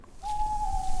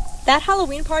That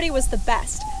Halloween party was the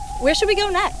best. Where should we go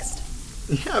next?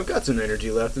 Yeah, I've got some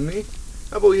energy left in me.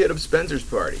 How about we hit up Spencer's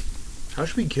party? How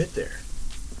should we get there?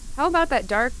 How about that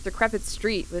dark, decrepit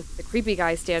street with the creepy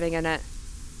guy standing in it?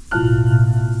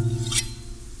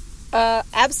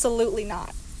 Absolutely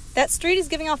not. That street is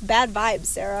giving off bad vibes,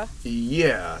 Sarah.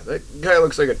 Yeah, that guy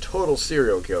looks like a total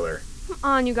serial killer. Come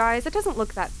on, you guys, it doesn't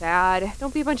look that bad.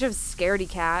 Don't be a bunch of scaredy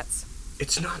cats.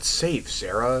 It's not safe,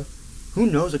 Sarah. Who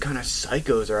knows what kind of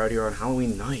psychos are out here on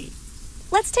Halloween night?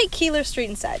 Let's take Keeler Street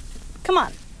instead. Come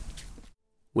on.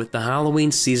 With the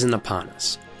Halloween season upon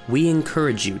us, we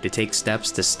encourage you to take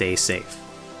steps to stay safe.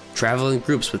 Travel in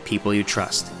groups with people you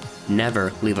trust.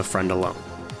 Never leave a friend alone.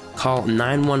 Call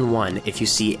 911 if you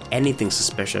see anything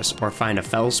suspicious or find a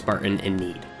fellow Spartan in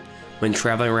need. When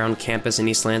traveling around campus in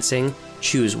East Lansing,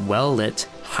 choose well-lit,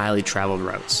 highly traveled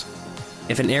routes.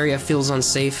 If an area feels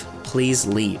unsafe, please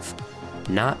leave.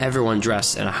 Not everyone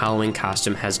dressed in a Halloween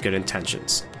costume has good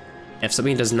intentions. If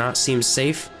something does not seem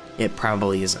safe, it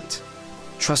probably isn't.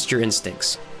 Trust your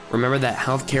instincts. Remember that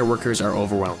healthcare workers are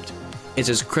overwhelmed. It's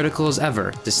as critical as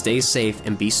ever to stay safe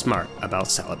and be smart about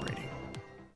celebrating.